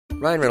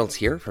Ryan Reynolds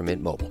here from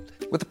Mint Mobile.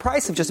 With the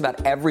price of just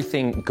about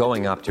everything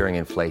going up during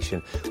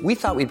inflation, we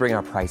thought we'd bring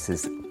our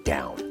prices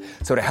down.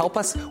 So to help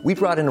us, we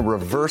brought in a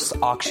reverse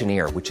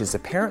auctioneer, which is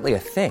apparently a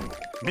thing.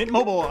 Mint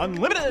Mobile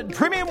Unlimited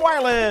Premium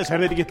Wireless. How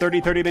to get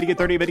 30, 30, bit to get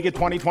 30, bit to get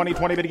 20, 20,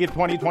 20, bit to get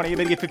 20, 20,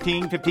 bit to get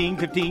 15, 15,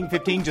 15,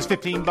 15, just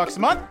 $15 a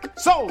month?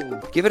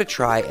 Sold! Give it a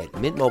try at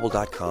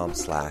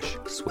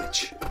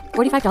mintmobile.com/switch.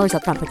 $45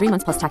 up front for 3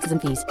 months plus taxes and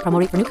fees. Promo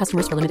rate for new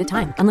customers for limited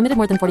time. Unlimited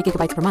more than 40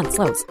 gigabytes per month.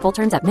 Slows full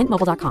terms at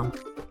mintmobile.com.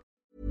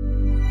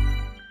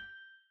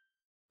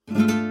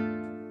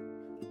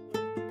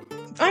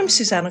 I'm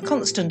Susanna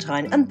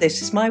Constantine, and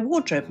this is My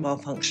Wardrobe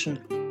Malfunction,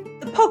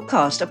 the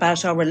podcast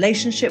about our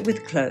relationship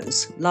with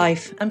clothes,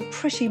 life, and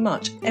pretty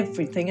much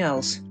everything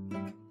else.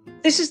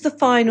 This is the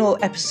final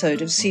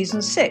episode of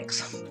Season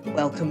 6.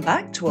 Welcome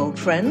back to old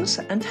friends,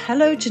 and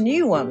hello to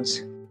new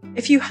ones.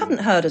 If you haven't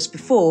heard us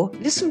before,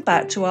 listen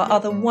back to our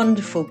other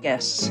wonderful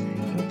guests,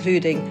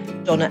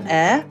 including Donna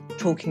Eyre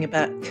talking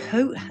about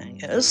coat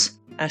hangers,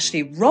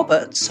 Ashley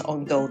Roberts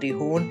on Goldie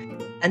Hawn,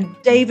 and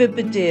David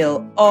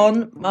Baddiel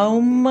on,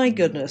 oh my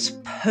goodness,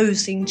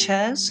 posing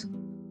chairs.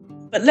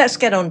 But let's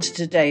get on to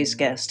today's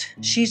guest.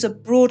 She's a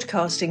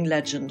broadcasting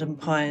legend and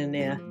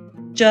pioneer,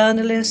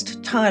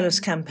 journalist, tireless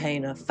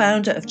campaigner,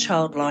 founder of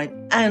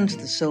Childline and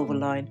The Silver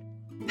Line,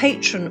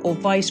 patron or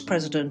vice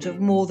president of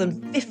more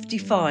than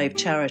 55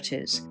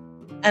 charities,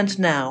 and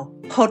now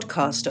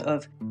podcaster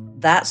of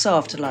That's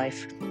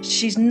Afterlife.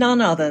 She's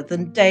none other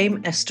than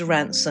Dame Esther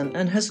Rantzen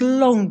and has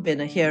long been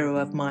a hero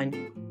of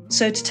mine.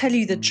 So to tell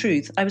you the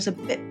truth, I was a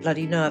bit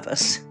bloody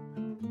nervous.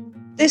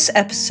 This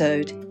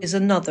episode is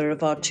another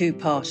of our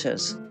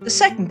two-parters. The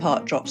second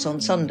part drops on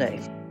Sunday.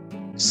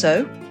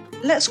 So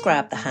let's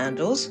grab the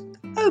handles,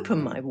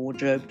 open my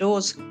wardrobe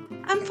doors,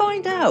 and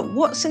find out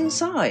what's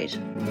inside.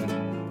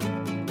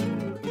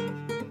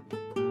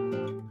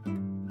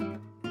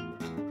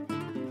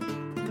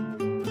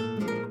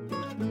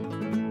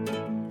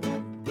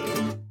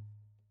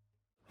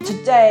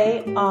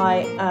 Today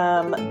I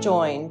am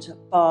joined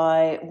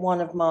by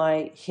one of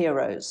my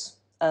heroes,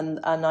 and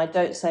I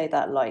don't say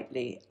that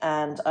lightly,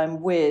 and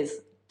I'm with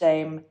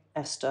Dame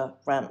Esther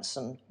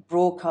Rantzen,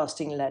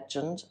 broadcasting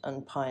legend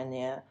and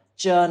pioneer,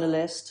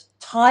 journalist,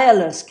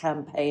 tireless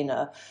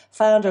campaigner,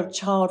 founder of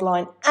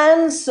Childline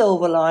and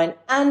Silver Line,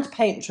 and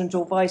patron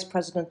or vice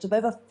president of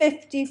over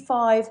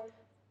 55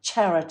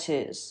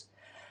 charities.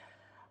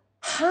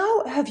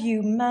 How have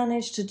you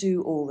managed to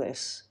do all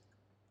this,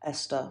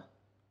 Esther?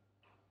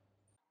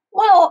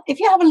 Well, if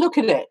you have a look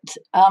at it,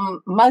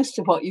 most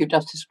of what you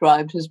just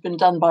described has been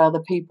done by other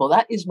people.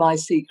 That is my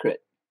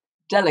secret.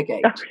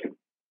 Delegate.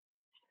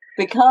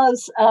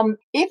 Because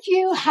if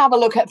you have a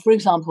look at, for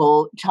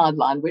example,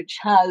 Childline, which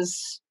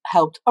has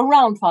helped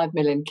around 5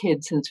 million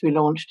kids since we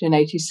launched in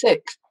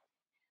 86.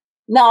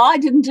 Now, I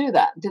didn't do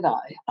that, did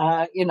I?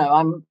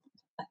 I'm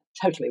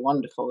totally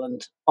wonderful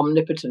and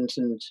omnipotent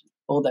and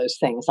all those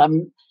things.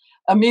 I'm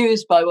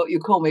amused by what you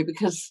call me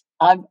because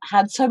I've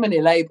had so many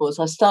labels.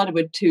 I started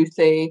with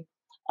Toothy.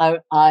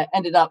 I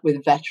ended up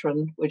with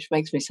Veteran, which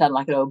makes me sound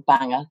like an old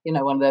banger,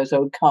 one of those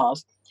old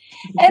cars.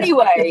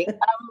 Anyway,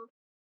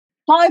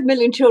 5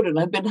 million children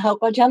have been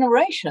helped by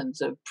generations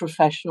of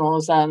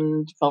professionals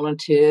and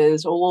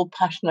volunteers, all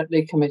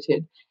passionately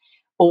committed,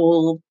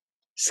 all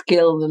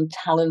skilled and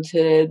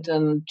talented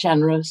and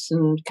generous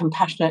and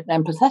compassionate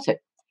and empathetic.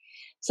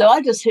 So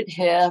I just sit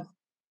here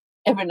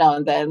every now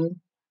and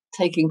then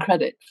taking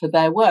credit for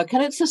their work.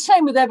 And it's the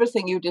same with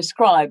everything you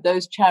described.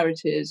 Those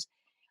charities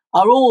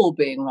are all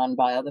being run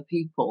by other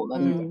people.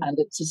 And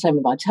it's the same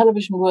with my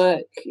television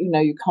work.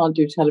 You can't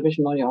do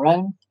television on your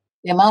own.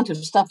 The amount of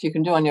stuff you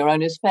can do on your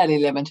own is fairly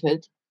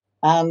limited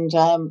and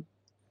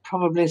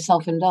probably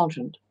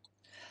self-indulgent.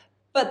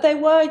 But they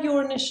were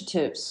your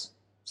initiatives.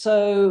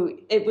 So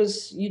it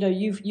was,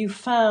 you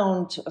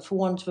found, for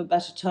want of a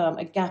better term,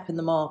 a gap in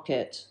the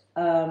market,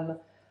 an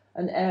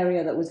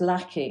area that was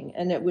lacking.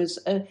 And it was...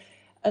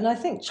 And I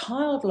think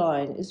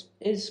Childline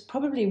is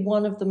probably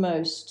one of the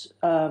most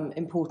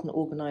important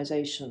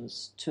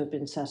organisations to have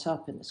been set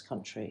up in this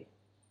country,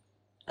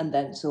 and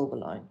then Silver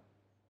Line.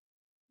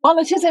 Well,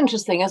 it is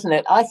interesting, isn't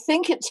it? I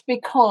think it's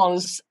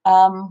because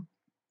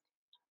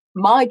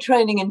my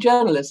training in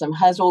journalism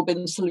has all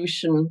been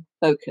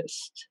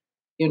solution-focused.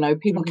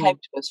 People came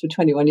to us for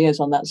 21 years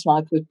on That's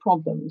Life with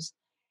problems.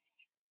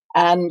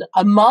 And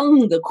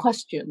among the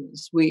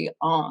questions we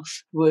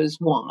asked was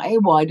why?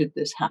 Why did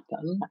this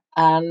happen?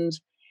 And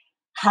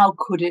how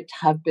could it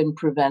have been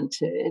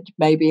prevented?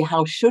 Maybe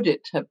how should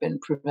it have been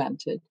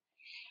prevented?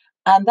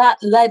 And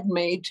that led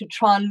me to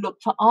try and look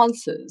for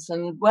answers.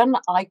 And when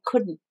I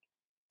couldn't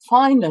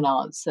find an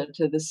answer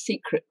to the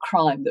secret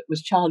crime that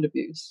was child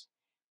abuse,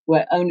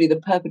 where only the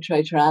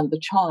perpetrator and the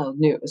child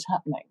knew it was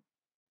happening,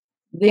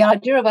 the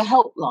idea of a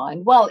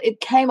helpline, well,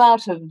 it came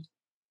out of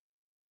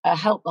a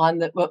helpline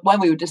that when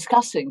we were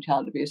discussing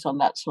child abuse on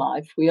That's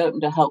Life, we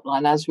opened a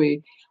helpline, as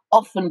we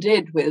often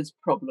did with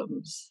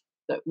problems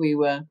that we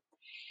were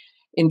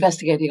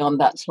investigating on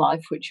That's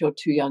Life, which you're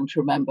too young to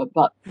remember.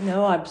 But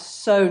no, I'm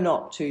so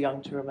not too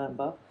young to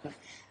remember.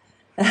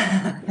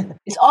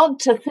 It's odd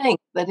to think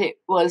that it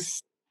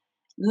was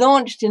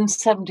launched in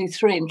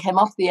 73 and came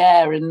off the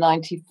air in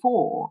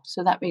 94.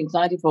 So that means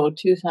 94,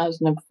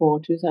 2004,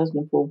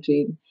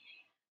 2014.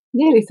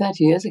 Nearly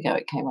 30 years ago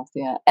it came off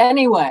the air.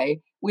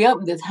 Anyway, we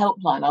opened this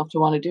helpline after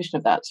one edition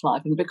of That's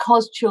Life. And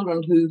because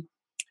children who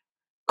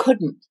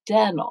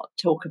dare not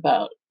talk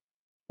about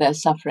their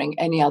suffering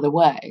any other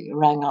way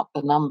rang up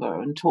the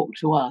number and talked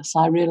to us,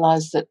 I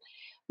realized that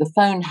the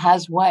phone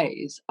has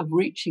ways of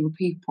reaching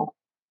people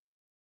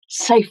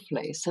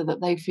safely so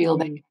that they feel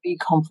they can be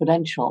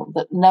confidential,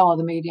 that no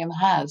other medium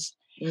has.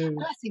 And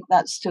I think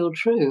that's still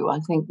true. I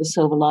think the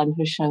Silver Line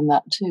has shown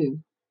that too.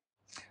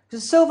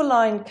 The Silver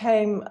Line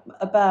came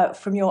about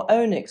from your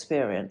own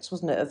experience,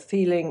 wasn't it, of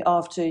feeling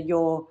after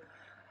your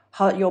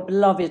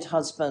beloved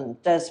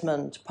husband,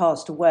 Desmond,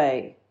 passed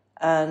away,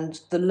 and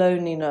the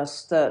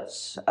loneliness that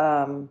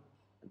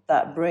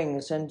that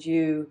brings, and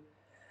you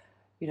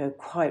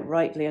quite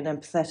rightly and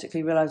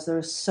empathetically realised there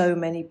are so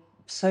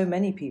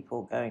many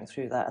people going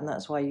through that, and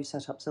that's why you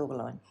set up Silver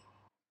Line.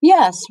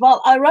 Yes,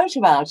 well, I wrote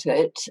about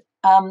it.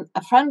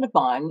 A friend of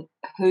mine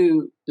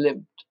who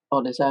lived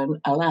on his own,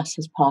 alas,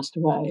 has passed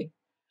away.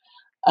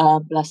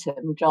 Bless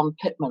him, John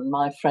Pittman,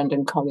 my friend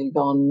and colleague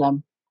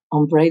on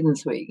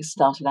Braden's Week,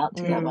 started out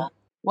together.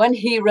 When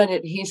he read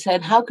it, he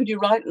said, "How could you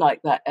write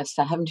like that,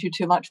 Esther? Haven't you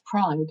too much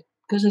pride?"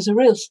 Because there's a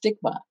real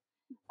stigma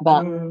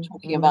about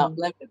talking about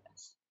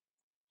loneliness.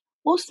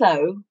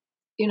 Also,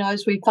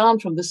 as we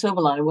found from the Silver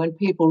Line, when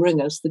people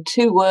ring us, the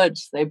two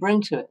words they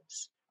bring to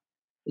us,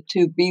 the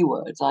two B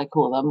words, I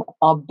call them,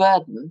 are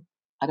burden.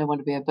 I don't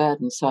want to be a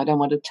burden, so I don't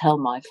want to tell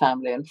my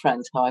family and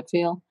friends how I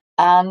feel.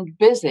 And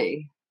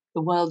busy.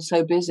 The world's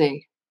so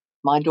busy.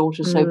 My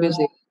daughter's so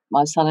busy.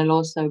 My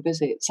son-in-law's so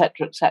busy,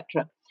 etc.,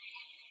 etc.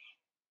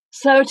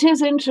 So it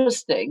is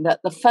interesting that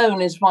the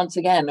phone is once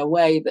again a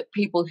way that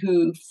people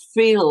who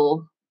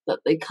feel that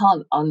they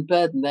can't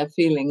unburden their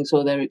feelings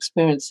or their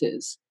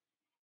experiences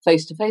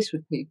face-to-face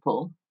with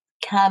people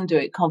can do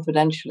it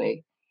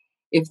confidentially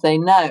if they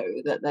know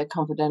that their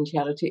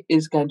confidentiality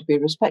is going to be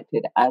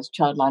respected, as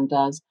Childline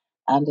does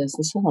and as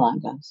the Silver Line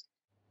does.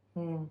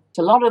 So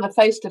a lot of the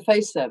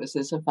face-to-face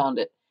services have found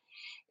it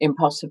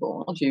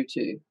impossible due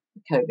to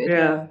COVID.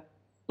 Yeah.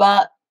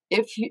 But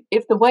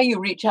if the way you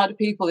reach out to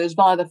people is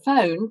via the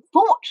phone,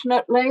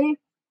 fortunately,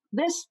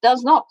 this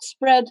does not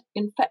spread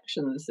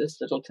infections, this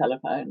little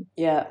telephone.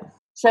 Yeah.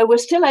 So we're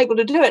still able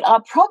to do it.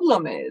 Our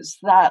problem is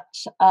that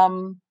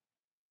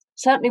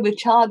certainly with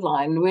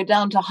Childline, we're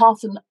down to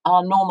half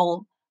our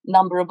normal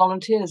number of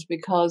volunteers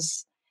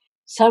because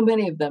so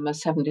many of them are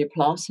 70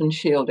 plus and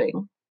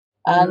shielding.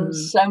 And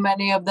so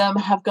many of them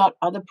have got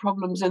other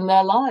problems in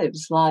their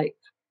lives, like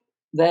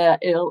they're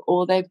ill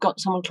or they've got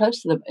someone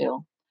close to them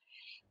ill.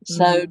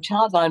 So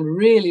Childline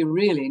really,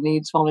 really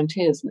needs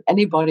volunteers. And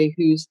anybody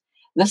who's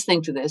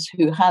listening to this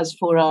who has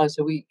 4 hours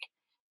a week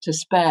to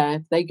spare,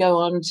 if they go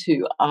on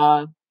to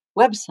our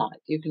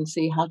website, you can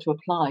see how to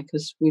apply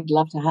because we'd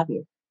love to have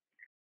you.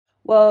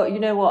 Well, you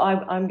know what?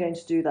 I'm going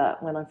to do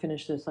that when I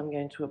finish this. I'm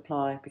going to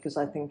apply because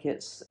I think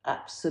it's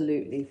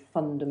absolutely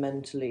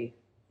fundamentally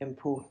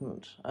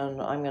important,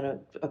 and I'm going to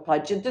apply.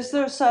 Is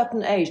there a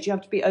certain age? Do you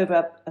have to be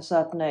over a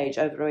certain age,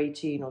 over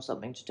 18 or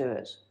something, to do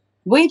it?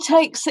 We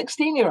take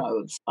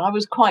 16-year-olds. I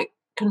was quite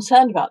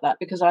concerned about that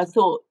because I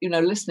thought,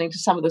 listening to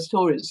some of the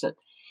stories that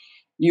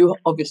you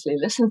obviously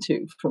listen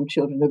to from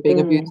children who are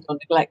being abused or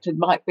neglected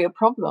might be a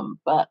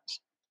problem. But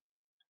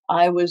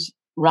I was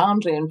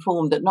roundly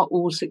informed that not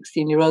all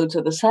 16-year-olds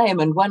are the same.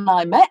 And when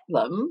I met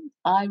them,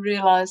 I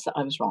realised that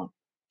I was wrong.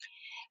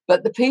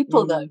 But the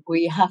people that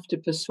we have to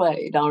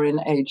persuade are in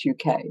Age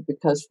UK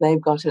because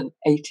they've got an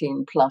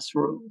 18-plus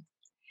rule.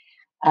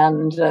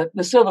 And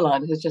the Silver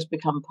Line has just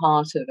become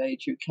part of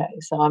Age UK.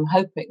 So I'm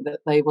hoping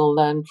that they will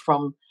learn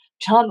from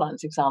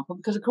Childline's example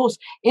because, of course,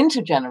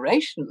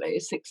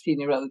 intergenerationally,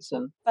 16-year-olds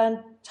and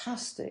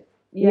fantastic.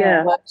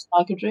 Yeah, works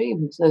like a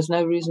dream. So there's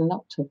no reason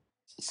not to.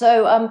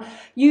 So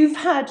you've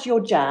had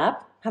your jab,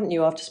 haven't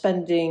you, after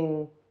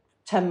spending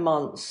 10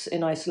 months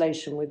in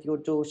isolation with your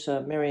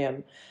daughter,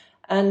 Miriam.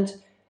 And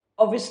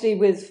obviously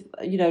with,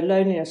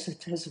 loneliness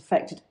has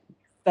affected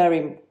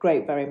very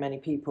many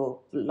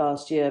people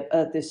this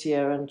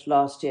year and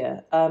last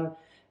year.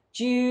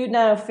 Do you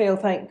now feel,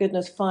 thank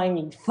goodness,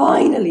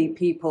 finally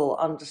people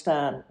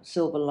understand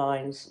Silver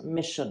Line's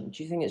mission?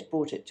 Do you think it's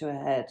brought it to a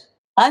head?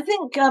 I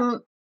think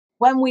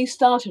when we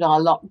started our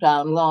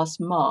lockdown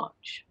last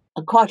March,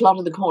 quite a lot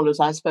of the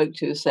callers I spoke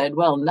to said,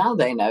 well, now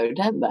they know,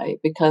 don't they?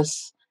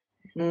 Because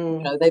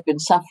they've been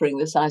suffering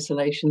this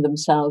isolation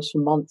themselves for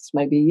months,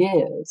 maybe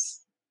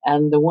years.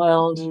 And the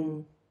world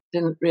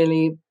didn't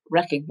really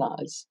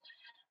recognise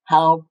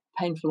how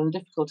painful and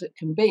difficult it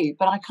can be.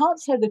 But I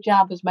can't say the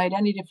jab has made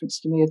any difference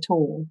to me at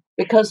all,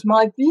 because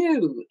my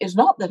view is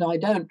not that I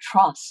don't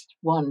trust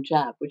one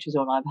jab, which is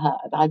all I've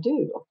had. I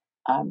do.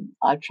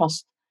 I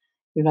trust,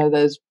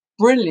 those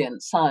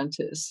brilliant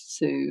scientists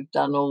who've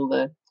done all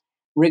the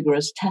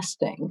rigorous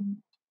testing,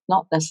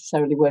 not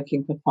necessarily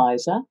working for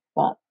Pfizer,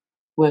 but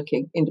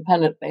working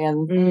independently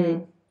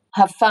and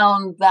have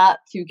found that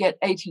you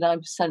get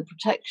 89%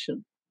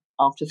 protection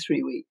after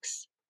 3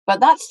 weeks.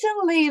 But that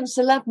still leaves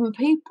 11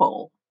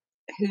 people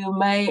who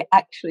may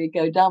actually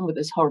go down with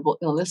this horrible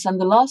illness. And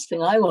the last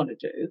thing I want to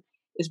do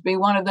is be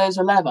one of those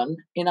 11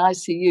 in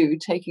ICU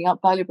taking up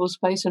valuable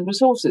space and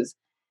resources.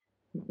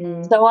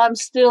 So I'm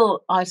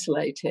still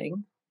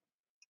isolating,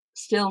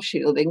 still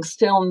shielding,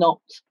 still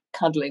not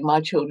cuddling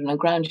my children and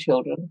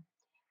grandchildren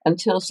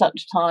until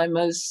such time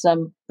as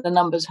the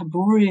numbers have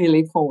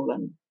really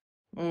fallen.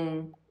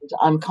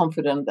 I'm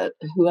confident that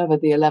whoever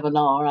the 11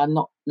 are, I'm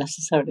not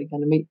necessarily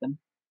going to meet them.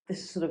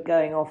 This is sort of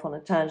going off on a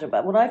tangent,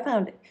 but what I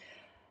found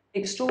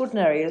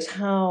extraordinary is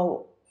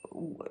how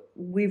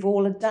we've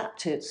all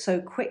adapted so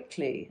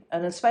quickly,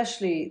 and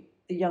especially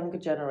the younger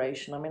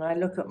generation. I mean, I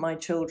look at my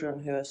children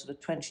who are sort of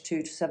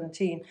 22 to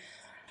 17,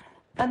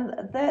 and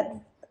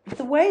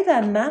the way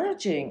they're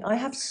managing, I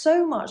have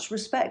so much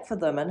respect for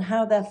them and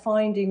how they're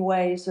finding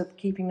ways of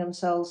keeping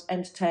themselves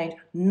entertained,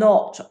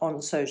 not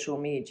on social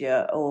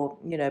media or,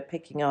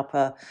 picking up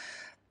a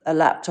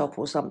laptop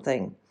or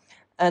something,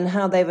 and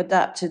how they've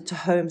adapted to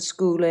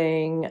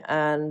homeschooling.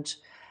 And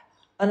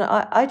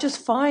I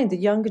just find the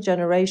younger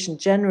generation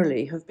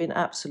generally have been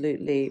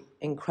absolutely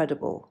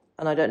incredible.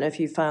 And I don't know if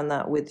you found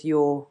that with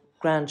your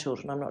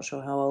grandchildren. I'm not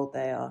sure how old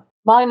they are.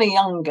 Mine are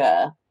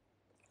younger.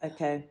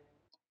 Okay.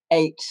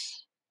 8,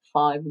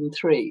 5 and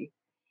 3.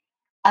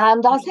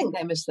 And I think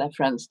they miss their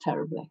friends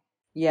terribly.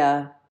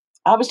 Yeah.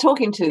 I was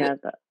talking to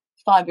the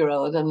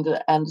 5-year-old and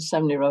a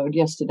 7-year-old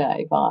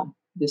yesterday via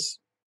this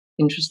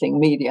interesting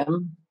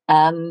medium.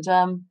 And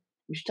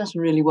which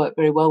doesn't really work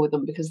very well with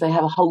them because they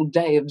have a whole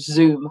day of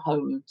Zoom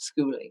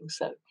homeschooling.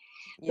 So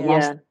the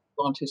last thing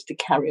they want is to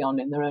carry on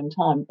in their own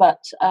time.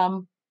 But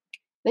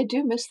they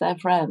do miss their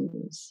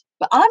friends.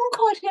 But I'm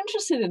quite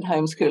interested in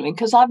homeschooling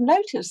because I've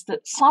noticed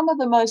that some of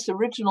the most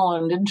original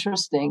and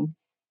interesting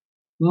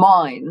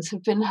minds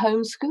have been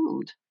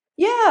homeschooled.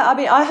 Yeah, I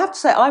mean, I have to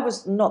say, I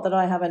was, not that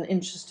I have an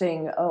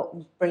interesting,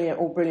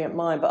 brilliant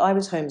mind, but I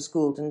was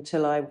homeschooled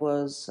until I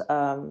was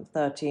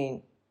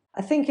 13.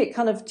 I think it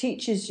kind of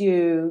teaches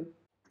you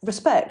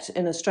respect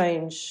in a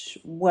strange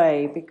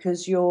way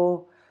because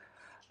you're,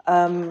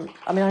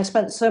 I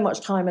spent so much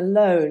time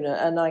alone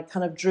and I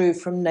kind of drew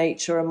from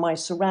nature and my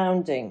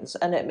surroundings,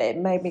 and it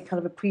made me kind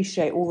of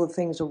appreciate all the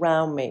things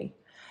around me,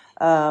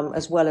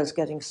 as well as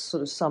getting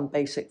sort of some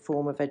basic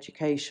form of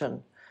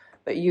education.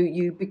 But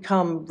you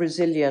become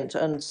resilient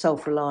and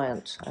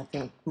self-reliant, I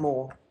think,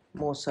 more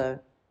so.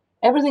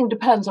 Everything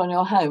depends on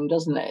your home,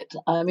 doesn't it?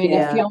 I mean,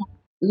 if you're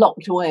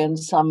locked away in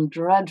some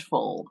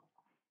dreadful,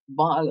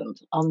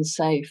 violent,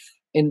 unsafe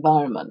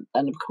environment,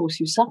 then of course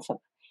you suffer.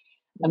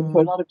 And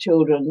for a lot of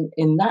children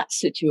in that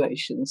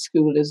situation,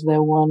 school is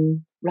their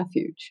one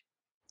refuge.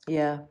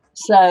 Yeah.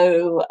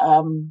 So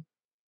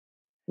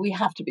we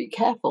have to be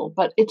careful.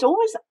 But it's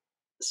always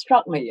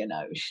struck me,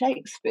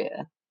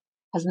 Shakespeare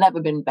has never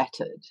been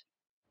bettered.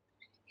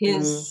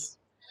 His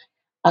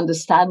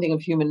understanding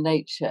of human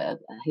nature,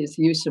 his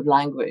use of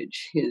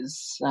language,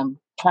 his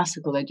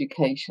classical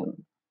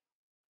education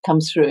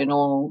comes through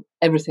in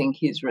everything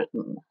he's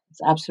written.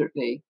 It's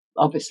absolutely,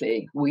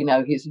 obviously, we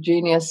know he's a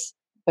genius,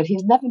 but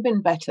he's never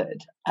been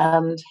bettered.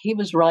 And he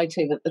was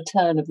writing at the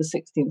turn of the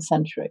 16th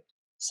century.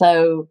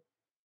 So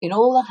in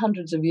all the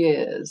hundreds of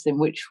years in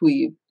which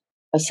we've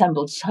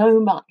assembled so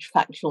much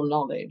factual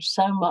knowledge,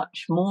 so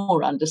much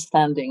more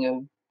understanding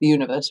of the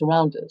universe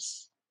around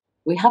us,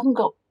 we haven't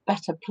got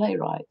better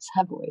playwrights,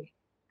 have we?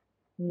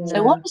 No.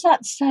 So what does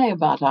that say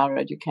about our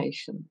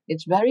education?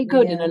 It's very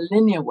good in a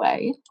linear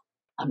way.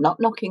 I'm not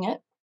knocking it,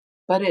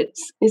 but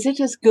is it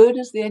as good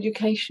as the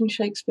education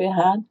Shakespeare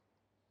had?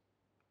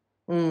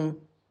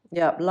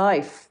 Yeah,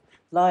 life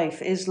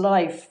is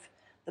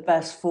the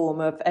best form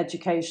of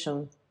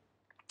education.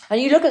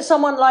 And you look at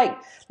someone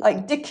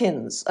like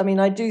Dickens. I mean,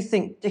 I do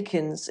think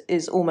Dickens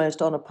is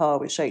almost on a par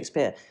with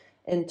Shakespeare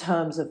in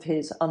terms of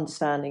his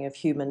understanding of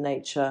human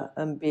nature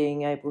and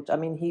being able to, I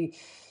mean,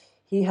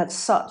 he had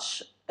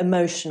such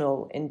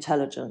emotional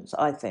intelligence,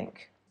 I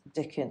think,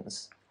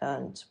 Dickens,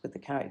 and with the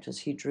characters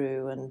he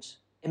drew and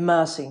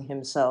immersing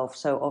himself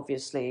so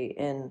obviously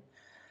in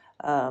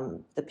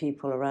the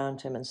people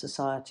around him and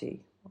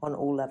society on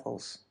all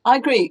levels. I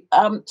agree.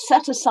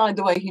 Set aside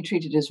the way he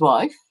treated his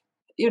wife,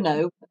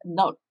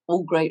 not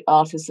all great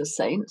artists are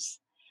saints,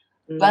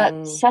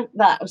 but set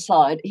that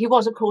aside, he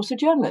was, of course, a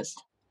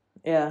journalist.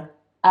 Yeah.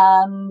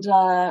 And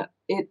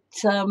it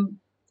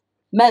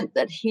meant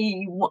that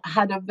he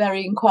had a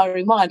very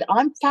inquiring mind.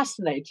 I'm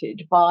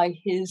fascinated by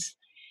his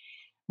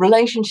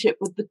relationship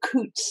with the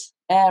Coutts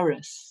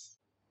heiress.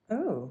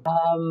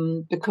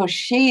 Oh. Because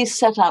she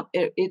set up,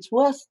 it's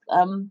worth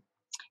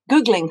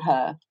Googling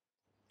her.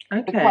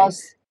 Okay.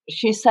 Because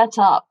she set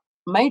up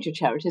major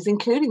charities,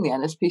 including the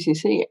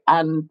NSPCC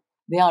and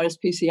the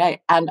RSPCA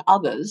and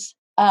others.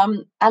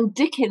 And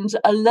Dickens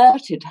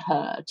alerted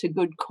her to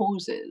good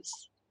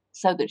causes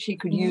so that she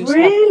could use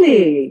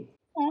Really?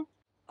 Yeah.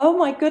 Oh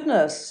my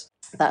goodness.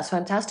 That's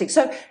fantastic.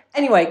 So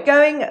anyway,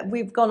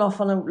 we've gone off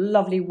on a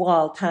lovely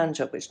wild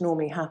tangent, which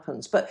normally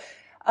happens. But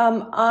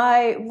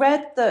I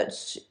read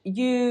that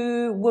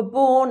you were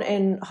born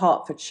in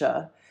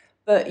Hertfordshire,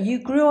 But you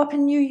grew up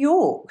in New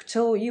York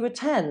till you were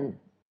 10.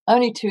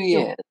 Only 2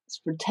 years,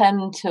 from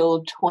 10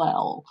 till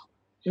 12.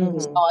 Mm-hmm.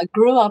 So I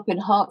grew up in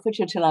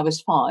Hertfordshire till I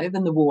was 5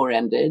 and the war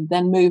ended,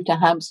 then moved to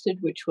Hampstead,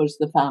 which was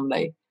the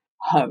family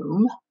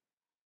home,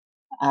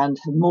 and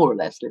have more or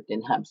less lived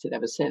in Hampstead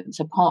ever since,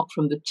 apart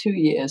from the 2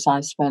 years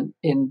I spent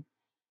in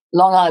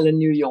Long Island,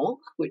 New York,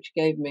 which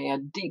gave me a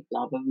deep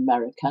love of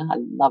America. I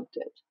loved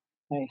it.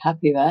 Very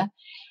happy there.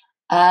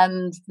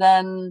 And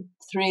then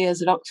 3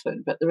 years at Oxford,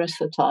 but the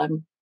rest of the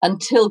time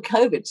until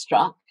COVID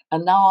struck.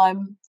 And now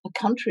I'm a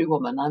country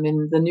woman. I'm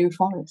in the New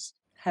Forest.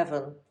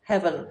 Heaven.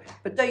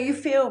 But don't you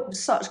feel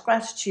such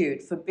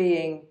gratitude for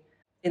being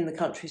in the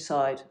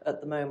countryside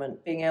at the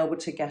moment, being able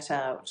to get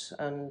out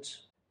and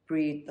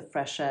breathe the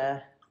fresh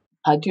air?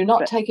 I do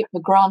not take it for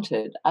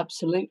granted,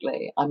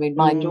 absolutely. I mean,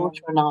 my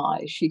daughter and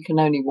I, she can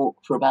only walk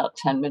for about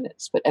 10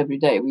 minutes, but every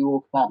day we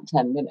walk about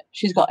 10 minutes.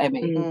 She's got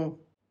ME.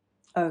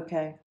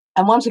 Okay.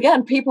 And once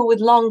again, people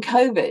with long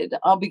COVID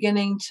are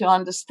beginning to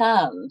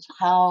understand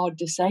how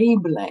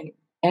disabling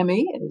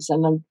ME is.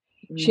 And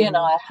she and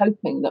I are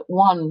hoping that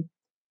one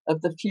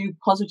of the few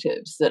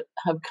positives that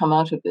have come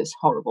out of this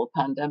horrible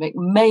pandemic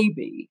may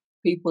be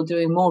people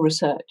doing more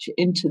research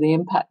into the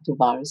impact of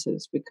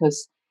viruses,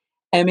 because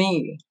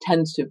ME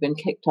tends to have been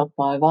kicked off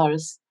by a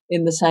virus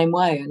in the same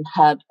way and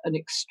had an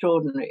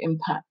extraordinary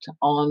impact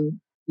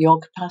on your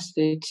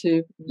capacity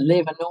to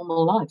live a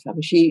normal life. I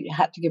mean, she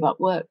had to give up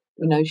work.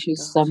 You know,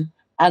 she's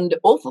and the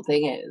awful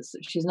thing is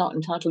that she's not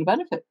entitled to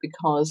benefit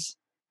because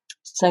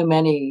so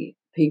many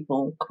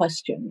people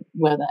question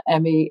whether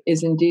ME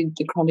is indeed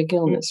the chronic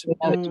illness we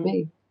know it to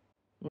be.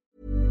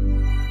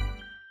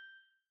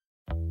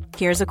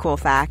 Here's a cool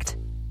fact.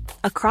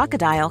 A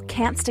crocodile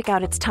can't stick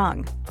out its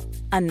tongue.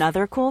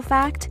 Another cool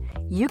fact,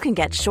 you can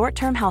get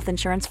short-term health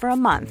insurance for a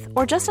month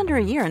or just under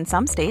a year in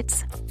some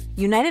states.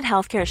 United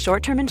Healthcare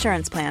short-term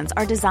insurance plans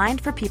are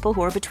designed for people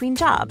who are between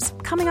jobs,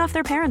 coming off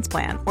their parents'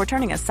 plan, or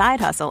turning a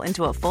side hustle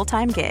into a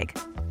full-time gig.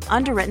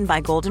 Underwritten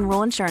by Golden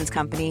Rule Insurance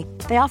Company,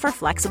 they offer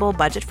flexible,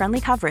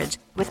 budget-friendly coverage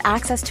with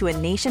access to a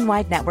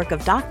nationwide network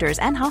of doctors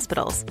and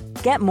hospitals.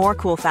 Get more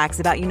cool facts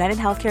about United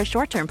Healthcare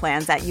short-term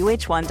plans at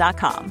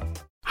uh1.com.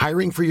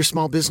 Hiring for your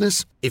small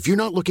business? If you're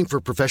not looking for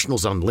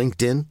professionals on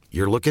LinkedIn,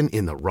 you're looking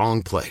in the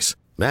wrong place.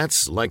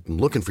 That's like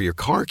looking for your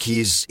car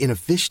keys in a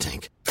fish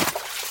tank.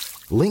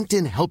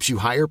 LinkedIn helps you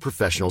hire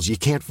professionals you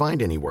can't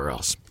find anywhere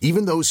else,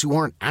 even those who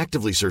aren't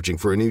actively searching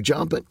for a new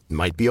job but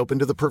might be open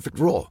to the perfect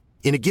role.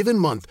 In a given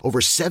month, over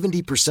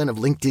 70% of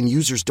LinkedIn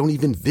users don't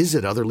even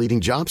visit other leading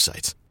job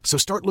sites. So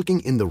start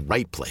looking in the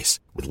right place.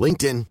 With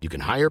LinkedIn, you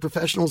can hire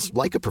professionals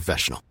like a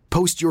professional.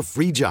 Post your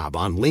free job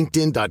on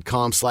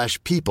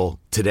linkedin.com/people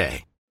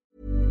today.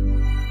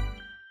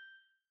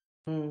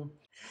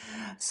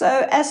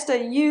 So, Esther,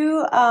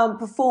 you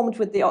performed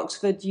with the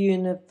Oxford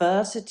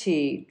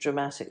University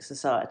Dramatic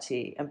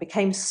Society and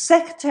became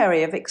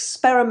Secretary of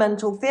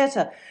Experimental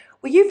Theatre.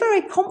 Were you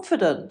very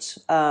confident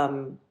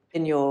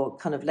in your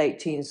kind of late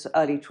teens,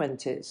 early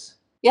 20s?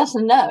 Yes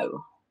and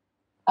no.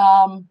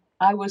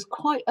 I was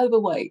quite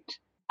overweight.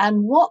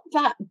 And what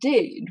that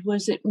did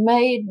was it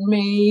made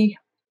me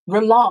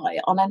rely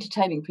on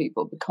entertaining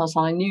people, because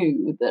I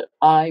knew that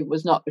I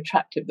was not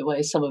attractive the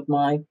way some of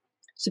my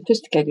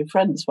sophisticated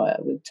friends were,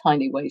 with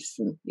tiny waists.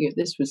 And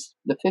this was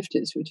the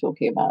 50s we're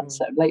talking about,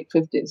 so late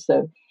 50s.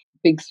 So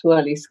big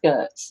swirly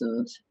skirts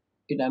and,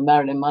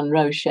 Marilyn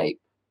Monroe shape.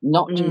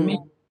 Not to me.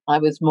 I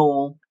was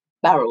more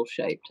barrel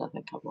shaped, I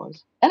think I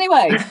was.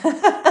 Anyway,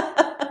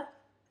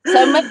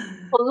 so making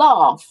people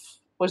laugh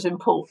was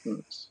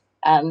important.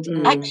 And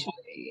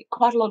actually,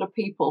 quite a lot of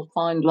people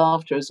find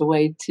laughter as a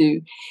way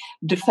to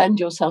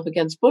defend yourself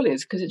against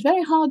bullies, because it's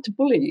very hard to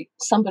bully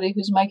somebody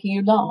who's making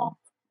you laugh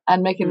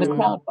and making the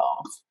crowd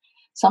laugh,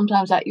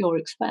 sometimes at your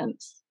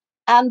expense.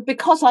 And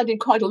because I did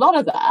quite a lot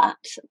of that,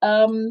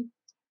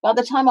 by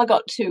the time I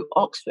got to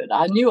Oxford,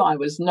 I knew I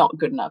was not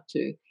good enough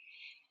to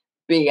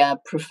be a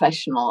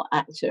professional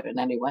actor in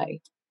any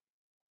way.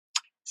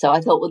 So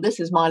I thought, well, this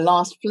is my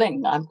last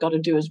fling. I've got to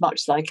do as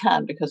much as I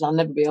can because I'll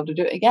never be able to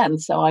do it again.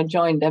 So I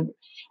joined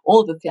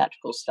all the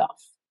theatrical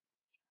stuff.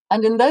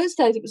 And in those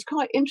days, it was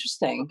quite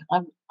interesting.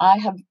 I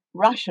have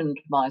rationed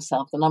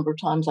myself the number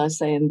of times I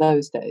say in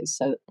those days,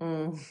 so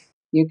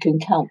you can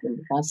count them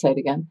if I say it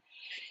again.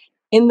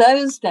 In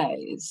those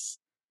days,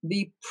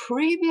 the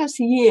previous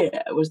year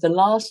was the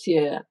last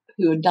year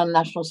who had done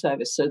national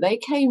service. So they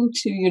came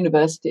to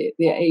university at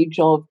the age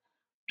of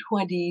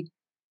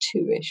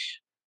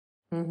 22-ish,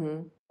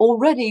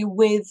 already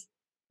with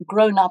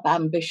grown-up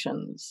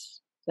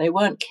ambitions. They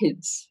weren't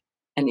kids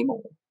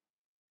anymore.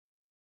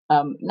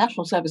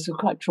 National service was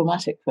quite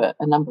traumatic for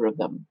a number of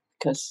them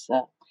because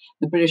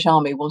the British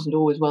Army wasn't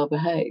always well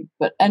behaved.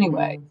 But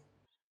anyway,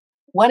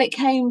 when it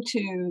came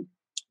to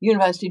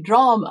university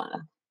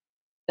drama,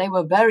 they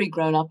were very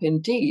grown up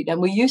indeed.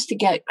 And we used to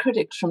get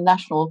critics from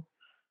national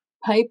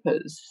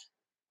papers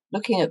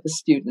looking at the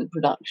student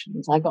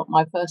productions. I got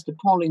my first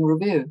appalling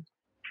review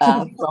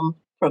from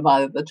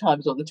either the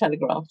Times or the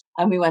Telegraph.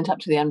 And we went up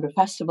to the Edinburgh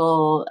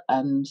Festival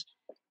and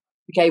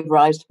gave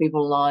rise to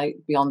people like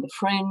Beyond the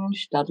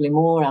Fringe, Dudley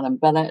Moore, Alan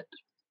Bennett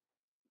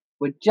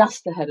were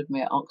just ahead of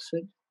me at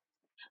Oxford.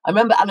 I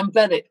remember Alan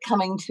Bennett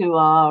coming to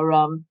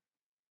our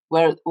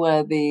where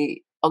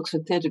the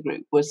Oxford Theatre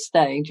Group was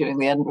staying during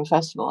the Edinburgh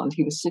Festival, and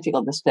he was sitting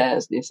on the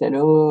stairs and he said,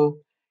 "Oh,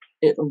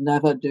 it'll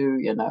never do,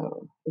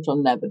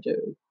 it'll never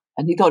do."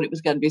 And he thought it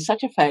was going to be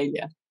such a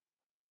failure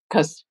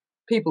because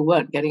people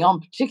weren't getting on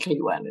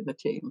particularly well in the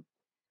team.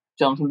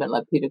 Jonathan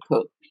Miller, Peter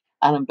Cook,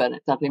 Alan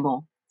Bennett, Dudley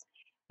Moore.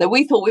 That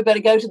we thought we'd better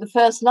go to the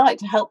first night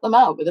to help them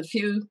out with a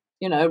few,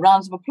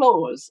 rounds of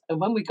applause. And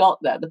when we got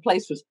there, the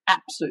place was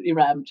absolutely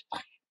rammed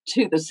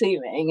to the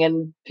ceiling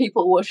and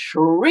people were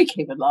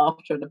shrieking with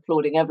laughter and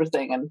applauding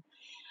everything. And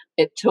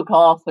it took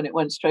off and it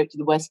went straight to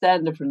the West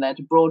End and from there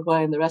to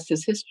Broadway, and the rest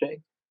is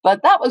history.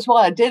 But that was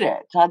why I did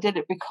it. I did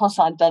it because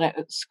I'd done it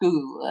at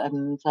school,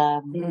 and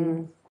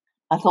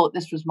I thought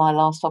this was my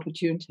last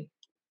opportunity.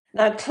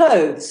 Now,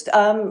 clothes.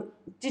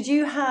 Did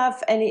you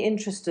have any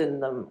interest in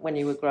them when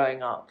you were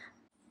growing up?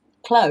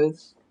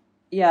 Clothes?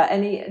 Yeah,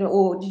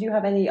 or did you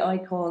have any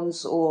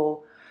icons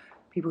or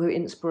people who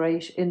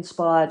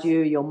inspired you,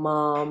 your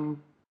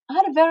mum? I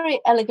had a very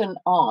elegant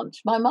aunt.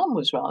 My mum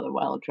was rather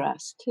well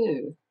dressed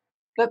too.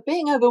 But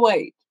being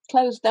overweight,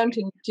 clothes don't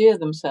endear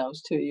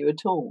themselves to you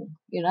at all,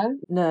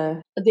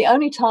 No. The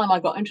only time I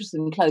got interested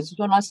in clothes was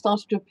when I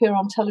started to appear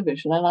on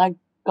television and I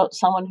got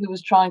someone who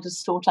was trying to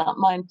sort out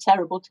my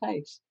terrible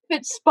taste. If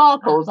it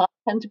sparkles, I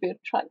tend to be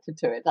attracted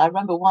to it. I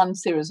remember one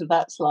series of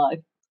That's Life.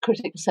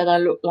 Critics said I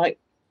looked like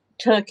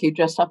turkey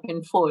dressed up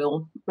in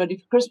foil, ready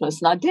for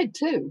Christmas, and I did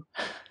too.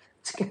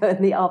 To go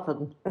in the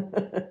oven.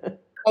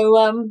 So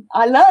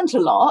I learned a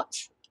lot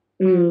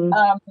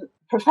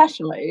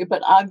professionally,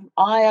 but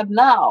I have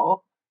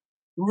now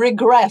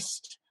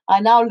regressed. I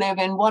now live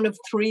in one of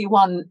three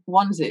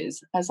onesies.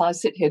 As I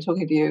sit here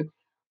talking to you,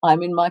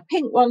 I'm in my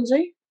pink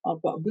onesie,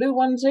 I've got a blue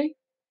onesie,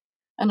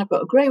 and I've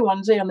got a grey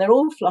onesie, and they're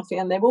all fluffy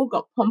and they've all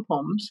got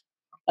pom-poms,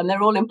 and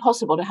they're all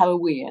impossible to have a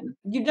wee in.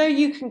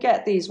 You can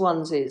get these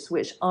onesies,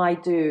 which I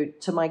do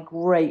to my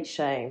great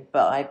shame,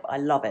 but I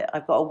love it.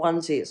 I've got a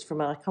onesie, it's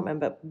from, I can't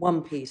remember,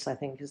 One Piece, I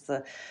think is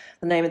the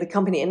name of the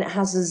company, and it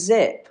has a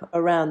zip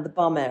around the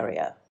bum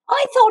area.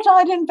 I thought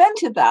I'd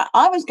invented that.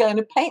 I was going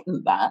to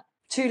patent that.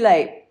 Too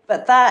late.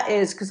 But that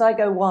is because I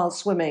go wild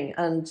swimming,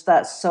 and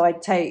that's so I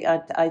take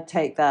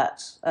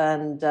that,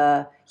 and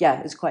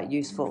it's quite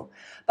useful.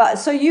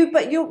 But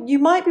you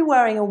might be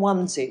wearing a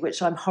onesie,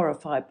 which I'm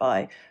horrified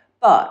by,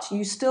 but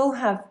you still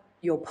have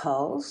your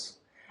pearls,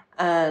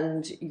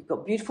 and you've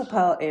got beautiful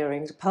pearl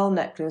earrings, a pearl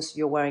necklace.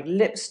 You're wearing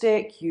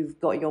lipstick. You've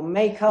got your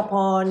makeup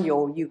on.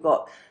 You've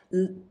got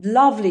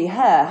lovely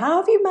hair. How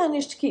have you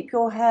managed to keep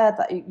your hair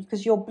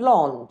because you're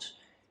blonde?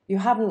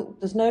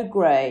 There's no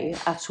grey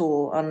at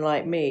all,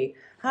 unlike me.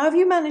 How have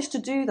you managed to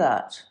do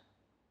that?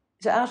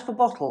 Is it out of a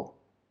bottle?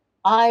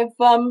 I've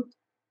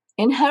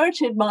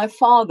inherited my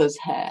father's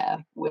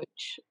hair,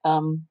 which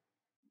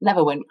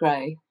never went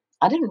grey.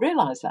 I didn't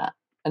realise that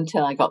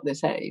until I got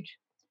this age.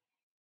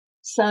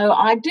 So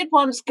I did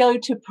once go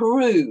to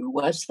Peru,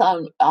 where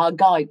our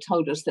guide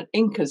told us that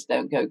Incas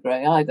don't go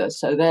grey either.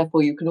 So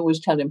therefore you can always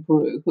tell in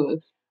Peru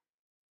who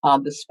are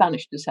the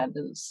Spanish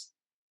descendants,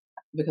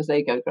 because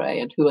they go grey,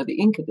 and who are the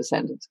Inca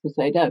descendants, because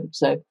they don't.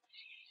 So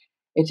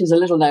it is a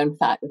little known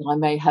fact that I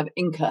may have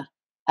Inca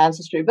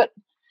ancestry, but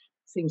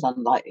seems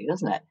unlikely,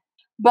 doesn't it?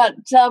 But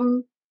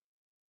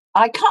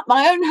I cut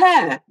my own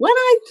hair. When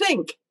I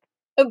think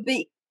of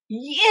the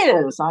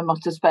years I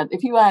must have spent,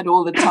 if you add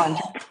all the time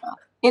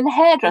in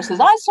hairdressers,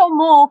 I saw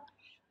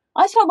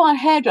my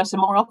hairdresser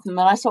more often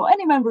than I saw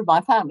any member of my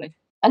family.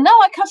 And now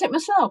I cut it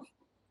myself.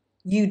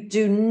 You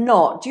do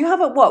not. Do you have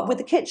it with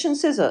the kitchen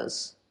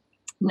scissors?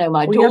 No,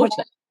 my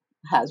daughter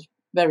has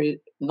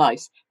very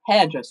nice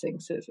hairdressing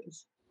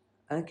scissors.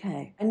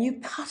 Okay. And you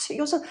cut it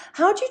yourself.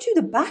 How do you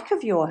do the back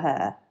of your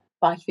hair?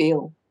 By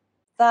feel.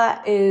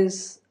 That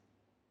is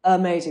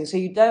amazing. So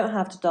you don't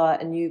have to dye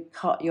it and you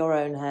cut your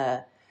own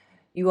hair.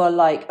 You are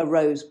like a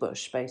rose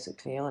bush,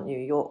 basically, aren't you?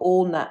 You're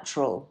all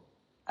natural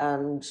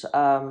and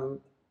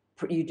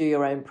you do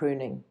your own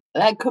pruning.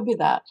 That could be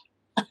that.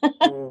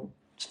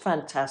 It's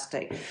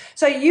fantastic.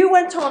 So you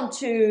went on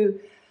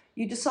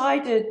you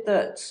decided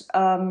that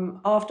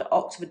after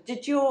Oxford,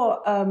 did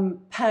your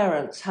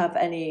parents have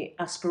any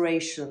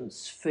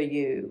aspirations for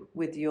you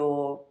with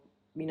your,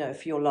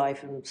 for your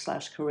life and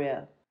 /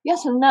 career?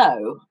 Yes and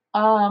no.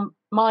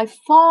 My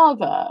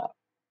father,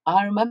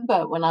 I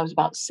remember when I was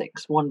about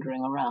 6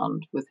 wandering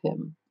around with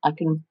him. I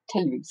can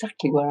tell you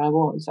exactly where I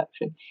was,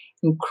 actually,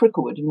 in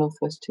Cricklewood in North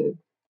West 2.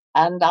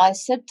 And I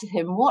said to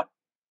him, what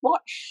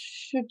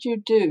should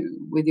you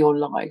do with your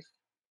life?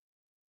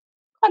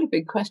 Quite a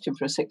big question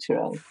for a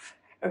 6-year-old.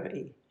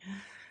 Very.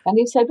 And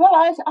he said, well,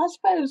 I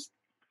suppose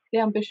the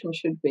ambition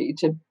should be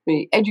to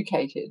be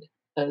educated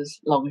as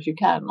long as you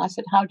can. And I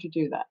said, how do you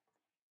do that?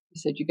 He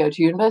said, you go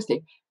to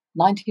university.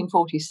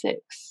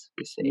 1946,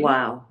 you see.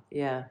 Wow,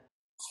 yeah.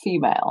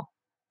 Female.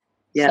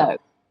 Yeah.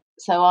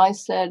 So I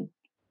said,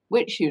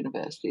 which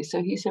university?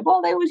 So he said,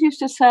 well, they always used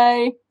to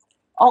say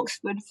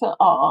Oxford for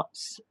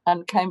arts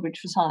and Cambridge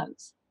for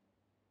science.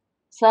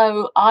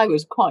 So I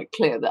was quite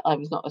clear that I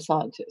was not a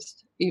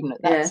scientist, even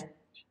at that stage.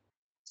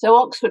 So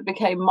Oxford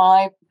became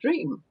my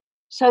dream.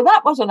 So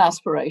that was an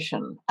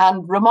aspiration,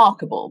 and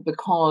remarkable,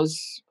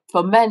 because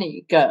for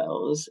many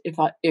girls,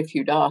 if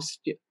you'd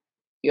asked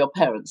your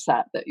parents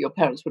that your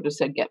parents would have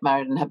said, get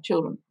married and have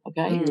children.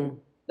 Okay.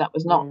 That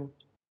was not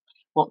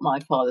what my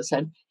father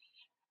said.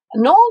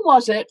 Nor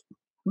was it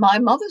my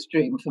mother's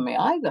dream for me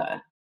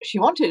either.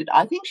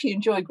 I think she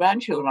enjoyed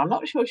grandchildren. I'm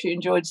not sure she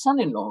enjoyed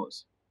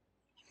son-in-laws,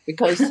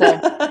 because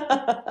that's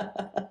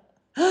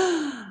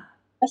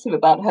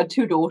about her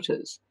 2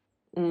 daughters.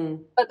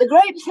 But the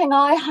great thing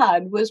I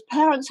had was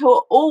parents who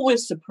were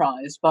always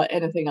surprised by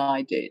anything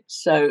I did.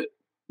 So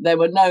there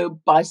were no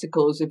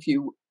bicycles if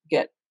you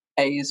get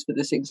A's for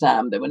this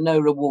exam. There were no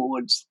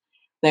rewards.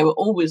 They were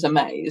always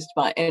amazed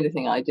by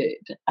anything I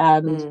did.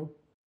 And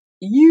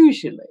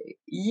usually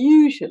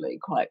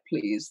quite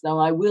pleased. Though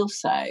I will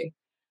say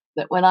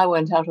that when I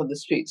went out on the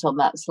streets on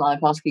that slide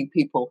asking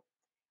people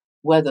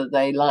whether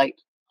they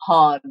liked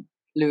hard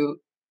blue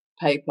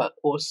paper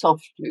or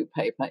soft blue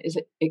paper, is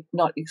it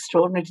not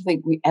extraordinary to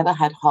think we ever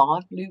had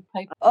hard blue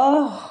paper?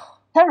 Oh,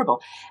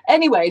 terrible.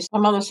 Anyways, my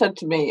mother said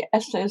to me,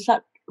 Esther, is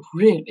that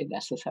really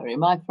necessary?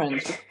 My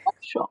friends were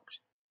quite shocked.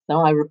 So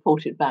I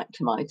reported back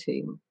to my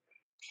team.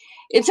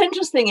 It's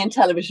interesting in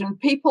television,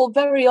 people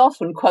very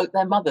often quote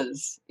their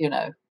mothers,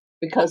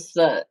 because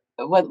at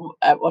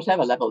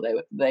whatever level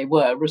they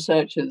were,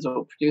 researchers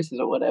or producers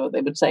or whatever,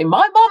 they would say,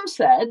 my mum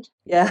said.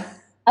 Yeah.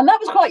 And that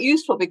was quite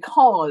useful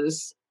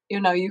because,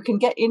 you can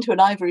get into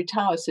an ivory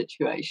tower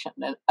situation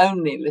and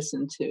only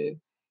listen to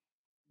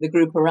the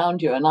group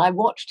around you. And I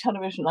watch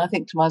television and I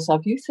think to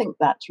myself, you think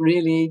that's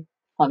really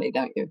funny,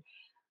 don't you?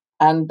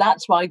 And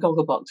that's why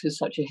Gogglebox is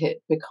such a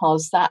hit,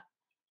 because that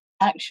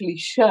actually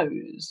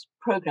shows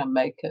program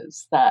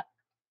makers that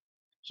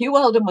Hugh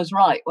Weldon was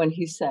right when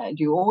he said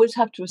you always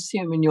have to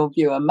assume in your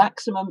viewer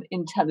maximum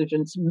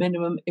intelligence,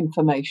 minimum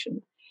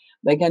information.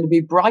 They're going to be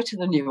brighter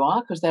than you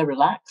are because they're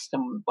relaxed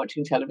and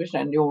watching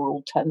television, and you're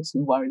all tense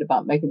and worried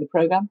about making the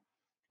program.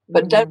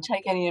 But don't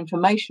take any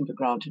information for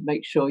granted.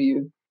 Make sure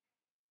you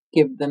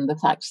give them the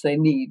facts they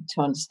need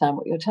to understand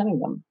what you're telling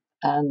them.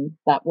 And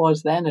that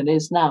was then and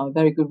is now a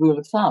very good rule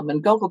of thumb.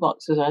 And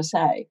Gogglebox, as I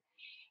say,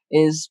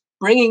 is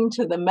bringing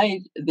to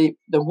the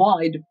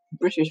wide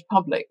British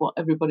public what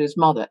everybody's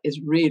mother is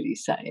really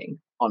saying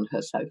on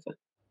her sofa.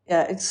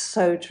 Yeah, it's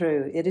so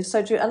true. It is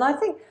so true. And I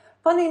think,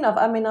 funny enough,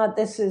 I don't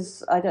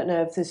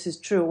know if this is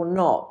true or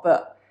not,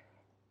 but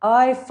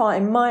I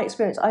find, in my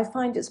experience,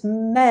 it's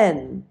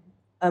men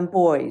and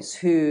boys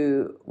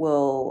who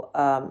will,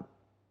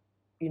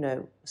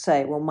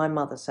 say, well, my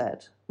mother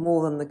said,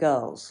 more than the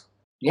girls.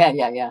 Yeah.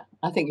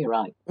 I think you're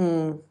right.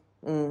 No,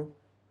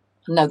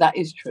 that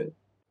is true.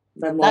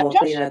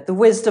 The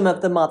wisdom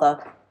of the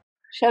mother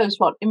shows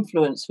what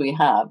influence we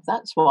have.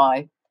 That's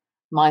why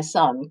my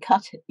son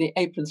cut the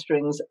apron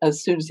strings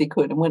as soon as he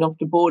could and went off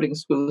to boarding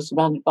school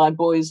surrounded by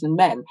boys and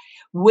men.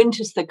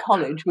 Winchester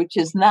College, which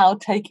is now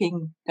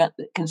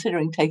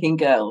considering taking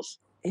girls.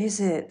 Is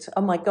it?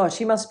 Oh my gosh,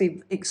 he must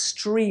be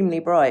extremely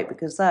bright,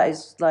 because that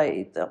is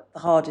like the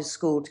hardest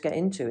school to get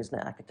into, isn't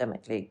it,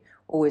 academically?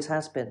 Always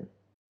has been.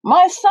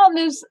 My son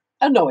is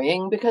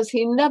annoying because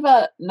he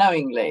never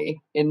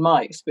knowingly, in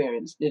my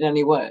experience, did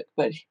any work.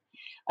 But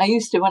I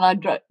used to, when I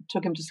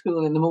took him to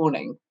school in the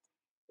morning,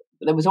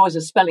 there was always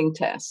a spelling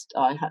test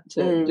I had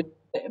to do with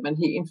him, and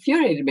he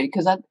infuriated me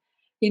because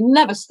he'd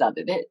never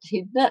studied it.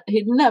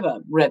 He'd never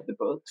read the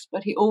books,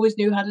 but he always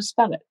knew how to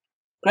spell it.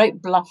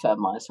 Great bluffer,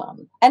 my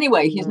son.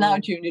 Anyway, he's now a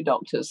junior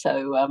doctor,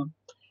 so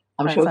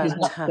I'm sure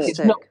he's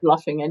not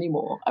bluffing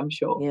anymore, I'm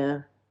sure.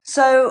 Yeah.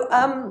 So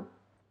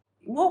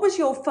what was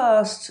your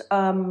first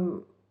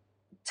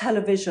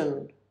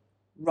television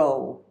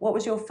role? What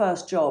was your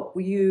first job?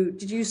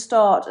 Did you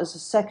start as a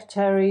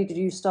secretary? Did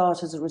you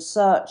start as a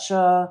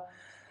researcher,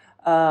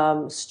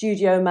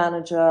 studio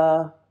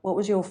manager? What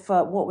was your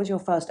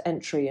first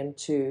entry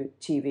into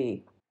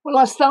TV? Well,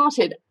 I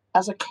started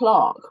as a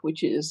clerk,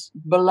 which is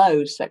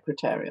below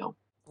secretarial.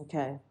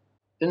 Okay.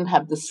 Didn't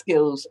have the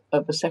skills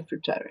of a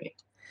secretary.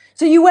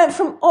 So you went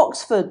from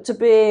Oxford to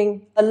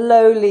being a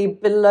lowly,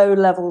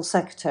 below-level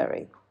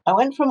secretary? I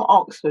went from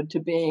Oxford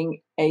to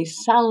being a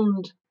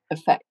sound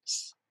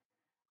effects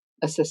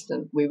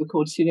assistant. We were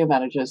called studio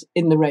managers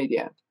in the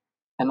radio.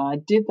 And I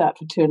did that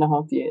for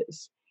 2.5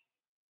 years.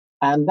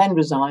 And then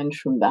resigned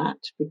from that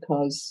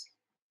because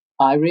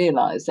I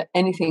realised that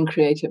anything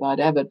creative I'd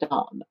ever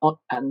done,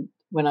 and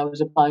when I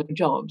was applying for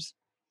jobs,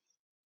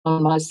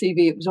 on my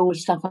CV, it was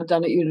always stuff I'd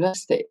done at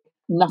university,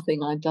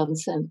 nothing I'd done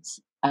since.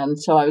 And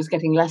so I was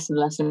getting less and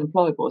less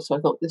employable. So I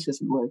thought, this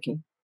isn't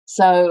working.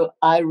 So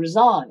I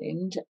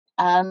resigned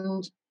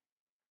and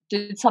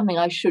did something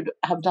I should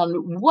have done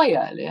way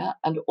earlier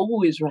and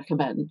always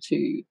recommend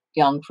to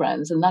young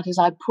friends. And that is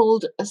I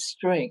pulled a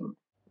string.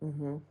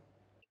 Mm-hmm.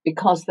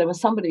 Because there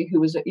was somebody who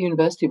was at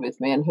university with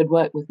me and had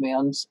worked with me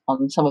on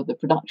some of the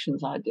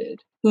productions I did,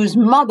 whose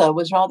mother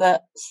was rather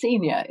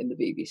senior in the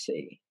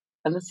BBC.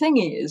 And the thing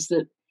is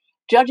that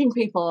judging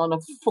people on a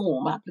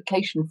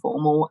application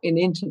form or in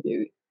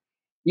interview,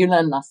 You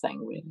learn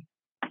nothing, really,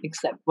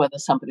 except whether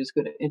somebody's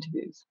good at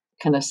interviews,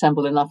 can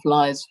assemble enough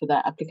lies for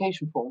their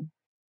application form.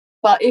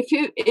 But if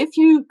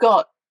you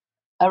got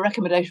a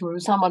recommendation from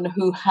someone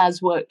who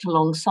has worked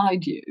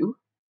alongside you,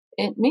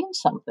 it means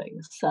something.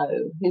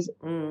 So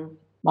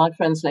my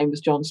friend's name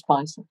was John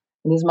Spicer,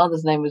 and his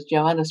mother's name was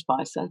Joanna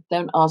Spicer.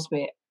 Don't ask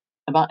me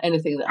about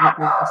anything that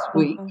happened last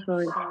week.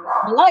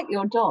 I like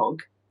your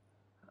dog.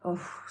 Oh,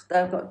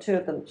 I've got two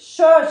of them.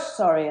 Shush!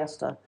 Sorry,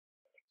 Esther.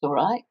 It's all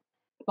right.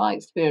 My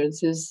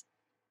experience is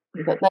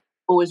that there are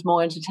always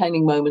more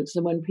entertaining moments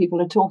than when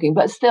people are talking.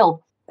 But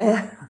still,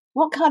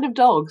 what kind of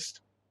dogs?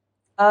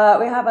 We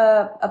have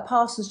a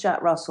Parsons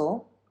Jack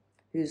Russell,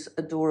 who's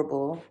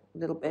adorable,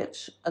 little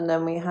bitch. And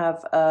then we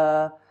have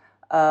a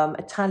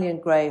Italian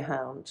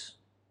Greyhound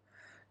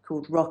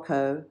called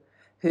Rocco,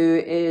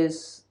 who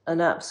is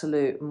an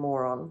absolute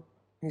moron.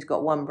 He's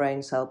got one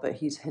brain cell, but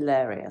he's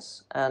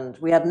hilarious. And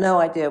we had no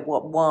idea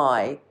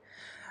why.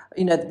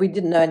 You know, we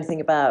didn't know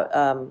anything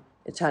about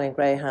Italian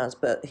Greyhounds,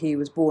 but he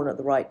was born at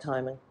the right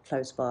time and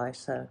close by.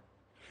 So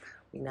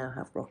we now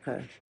have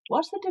Rocco.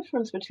 What's the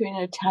difference between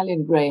an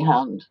Italian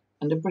Greyhound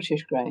and a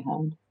British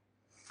Greyhound?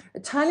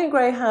 Italian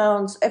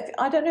Greyhounds,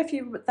 I don't know if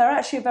they're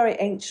actually a very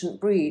ancient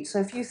breed. So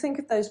if you think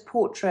of those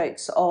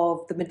portraits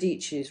of the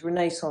Medicis,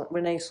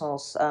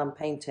 Renaissance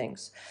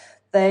paintings,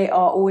 they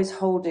are always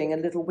holding a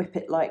little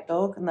whippet-like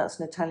dog, and that's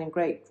an Italian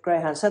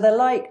Greyhound. So they're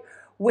like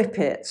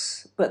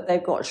whippets, but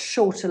they've got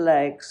shorter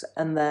legs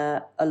and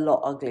they're a lot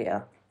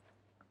uglier.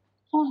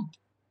 Oh,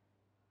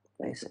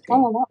 basically.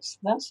 Oh,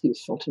 that's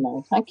useful to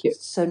know. Thank you.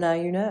 So now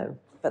you know,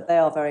 but they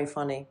are very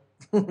funny.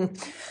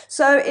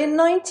 So in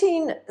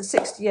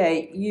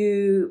 1968,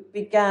 you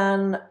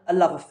began a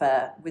love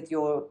affair with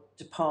your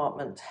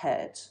department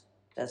head,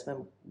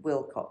 Desmond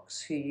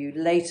Wilcox, who you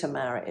later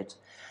married.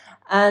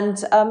 And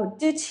is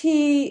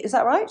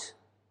that right?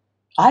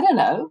 I don't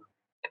know.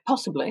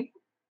 Possibly.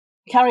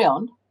 Carry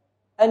on.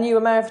 And you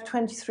were married for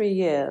 23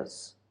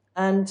 years.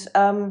 And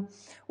I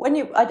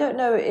don't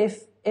know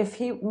if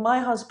my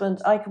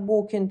husband, I could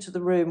walk into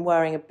the room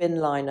wearing a bin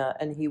liner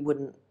and he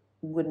wouldn't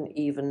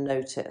even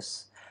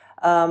notice.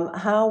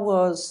 How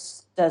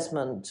was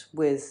Desmond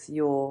with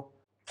your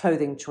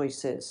clothing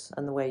choices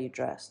and the way you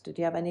dressed? Did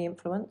he have any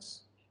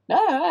influence?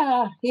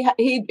 No,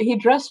 he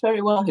dressed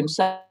very well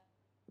himself.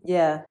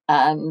 Yeah.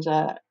 And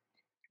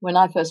when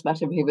I first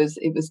met him, it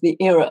was the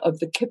era of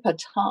the kipper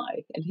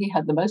tie, and he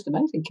had the most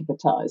amazing kipper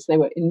ties. They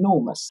were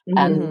enormous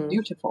and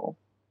beautiful.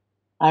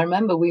 I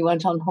remember we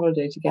went on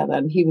holiday together,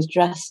 and he was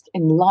dressed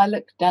in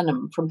lilac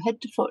denim from head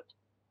to foot,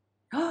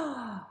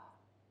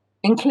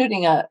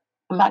 including a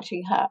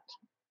matching hat.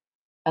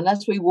 And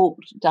as we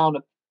walked down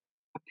a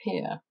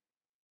pier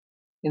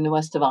in the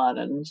west of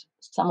Ireland,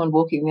 someone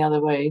walking the other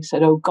way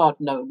said, "Oh God,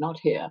 no, not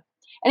here."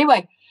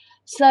 Anyway.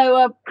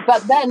 So,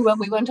 but then when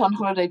we went on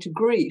holiday to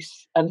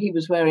Greece and he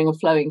was wearing a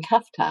flowing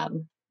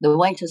kaftan, the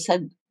waiter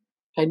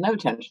paid no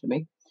attention to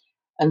me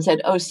and said,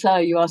 "Oh, sir,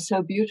 you are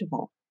so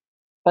beautiful."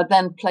 But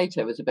then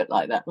Plato was a bit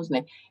like that,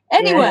 wasn't he?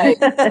 Anyway,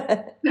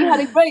 he had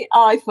a great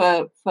eye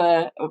for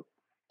a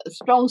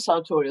strong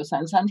sartorial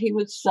sense, and he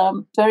was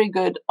very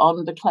good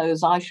on the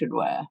clothes I should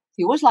wear.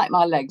 He always liked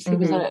my legs. He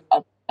was a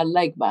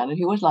leg man, and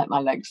he always liked my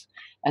legs.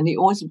 And he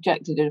always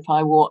objected if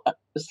I wore a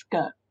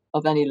skirt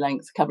of any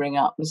length covering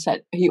up, and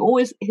said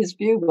his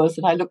view was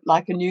that I looked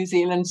like a New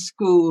Zealand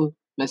school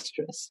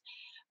mistress.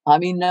 I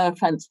mean, no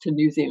offence to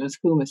New Zealand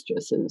school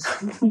mistresses.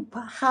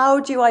 How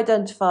do you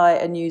identify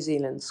a New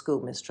Zealand school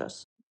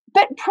mistress?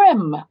 Bit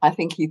prim, I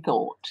think he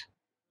thought,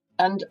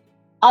 and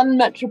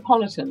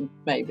unmetropolitan,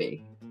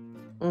 maybe.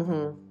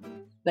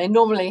 They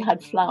normally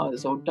had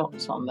flowers or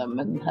dots on them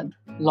and had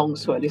long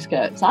swirly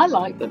skirts. I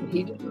liked them,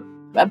 he didn't.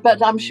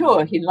 But I'm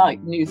sure he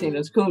liked New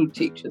Zealand school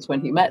teachers when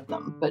he met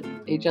them, but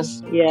he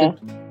just didn't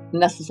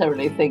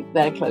necessarily think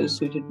their clothes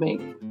suited me.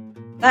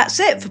 That's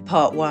it for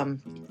part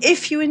 1.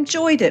 If you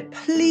enjoyed it,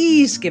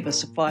 please give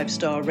us a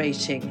 5-star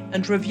rating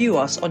and review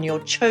us on your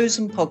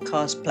chosen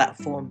podcast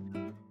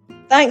platform.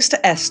 Thanks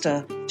to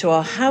Esther, to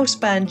our house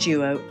band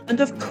duo,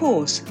 and of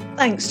course,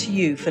 thanks to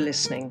you for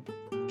listening.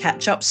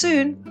 Catch up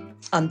soon.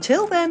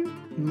 Until then,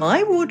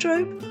 my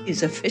wardrobe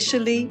is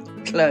officially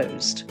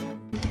closed.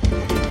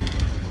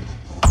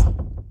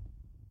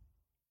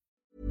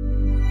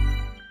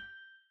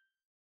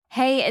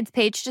 Hey, it's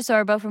Paige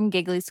DeSorbo from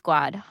Giggly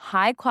Squad.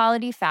 High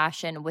quality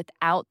fashion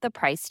without the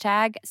price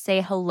tag.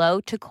 Say hello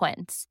to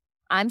Quince.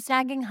 I'm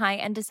snagging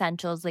high-end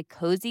essentials like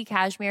cozy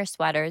cashmere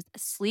sweaters,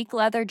 sleek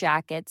leather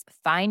jackets,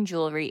 fine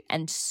jewelry,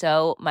 and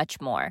so much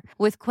more.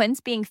 With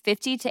Quince being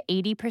 50 to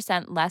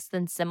 80% less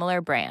than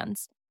similar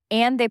brands.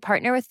 And they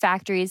partner with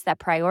factories that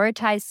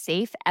prioritize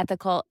safe,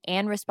 ethical,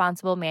 and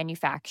responsible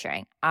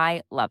manufacturing.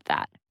 I love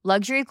that.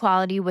 Luxury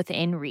quality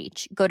within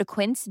reach. Go to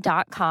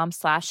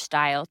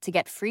quince.com/style to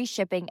get free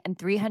shipping and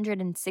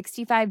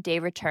 365-day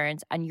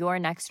returns on your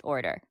next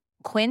order.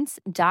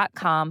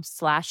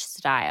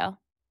 Quince.com/style.